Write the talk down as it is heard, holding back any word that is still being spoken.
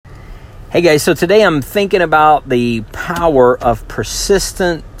Hey guys, so today I'm thinking about the power of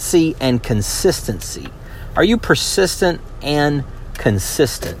persistency and consistency. Are you persistent and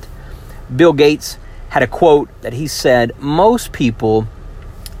consistent? Bill Gates had a quote that he said, most people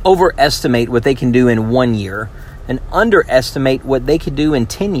overestimate what they can do in 1 year and underestimate what they could do in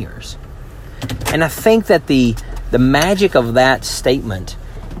 10 years. And I think that the magic of that statement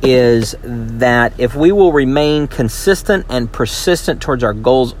is that if we will remain consistent and persistent towards our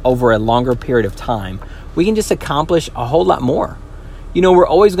goals over a longer period of time, we can just accomplish a whole lot more. You know, we're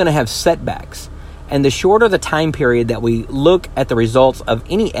always going to have setbacks. And the shorter the time period that we look at the results of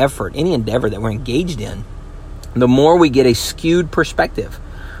any effort, any endeavor that we're engaged in, the more we get a skewed perspective.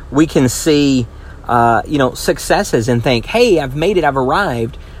 We can see, successes and think, hey, I've made it, I've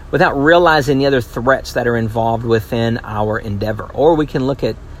arrived, without realizing the other threats that are involved within our endeavor. Or we can look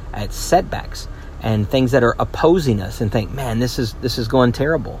at setbacks and things that are opposing us and think, man, this is going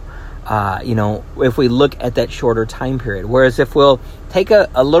terrible. If we look at that shorter time period. Whereas if we'll take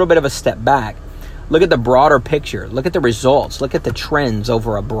a little bit of a step back, look at the broader picture, look at the results, look at the trends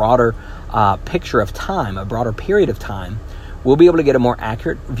over a broader picture of time, a broader period of time, we'll be able to get a more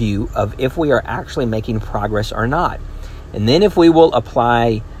accurate view of if we are actually making progress or not. And then if we will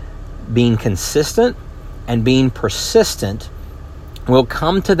apply being consistent and being persistent, we'll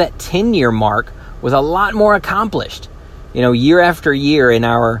come to that 10-year mark with a lot more accomplished. Year after year in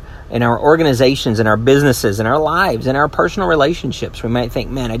our organizations, in our businesses, in our lives, in our personal relationships, we might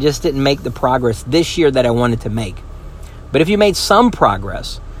think, man, I just didn't make the progress this year that I wanted to make. But if you made some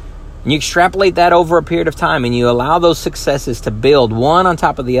progress, and you extrapolate that over a period of time, and you allow those successes to build one on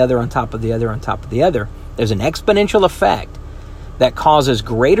top of the other, on top of the other, on top of the other, there's an exponential effect that causes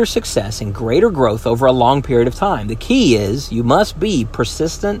greater success and greater growth over a long period of time. The key is you must be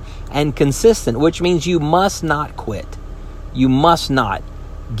persistent and consistent, which means you must not quit. You must not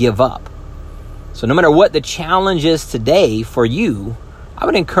give up. So no matter what the challenge is today for you, I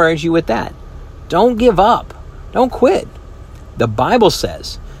would encourage you with that. Don't give up. Don't quit. The Bible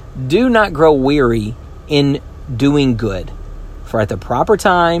says, do not grow weary in doing good. For at the proper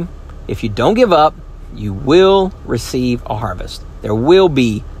time, if you don't give up, you will receive a harvest. There will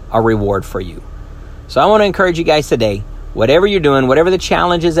be a reward for you. So I want to encourage you guys today, whatever you're doing, whatever the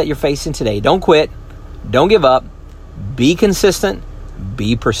challenges that you're facing today, don't quit, don't give up, be consistent,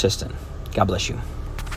 be persistent. God bless you.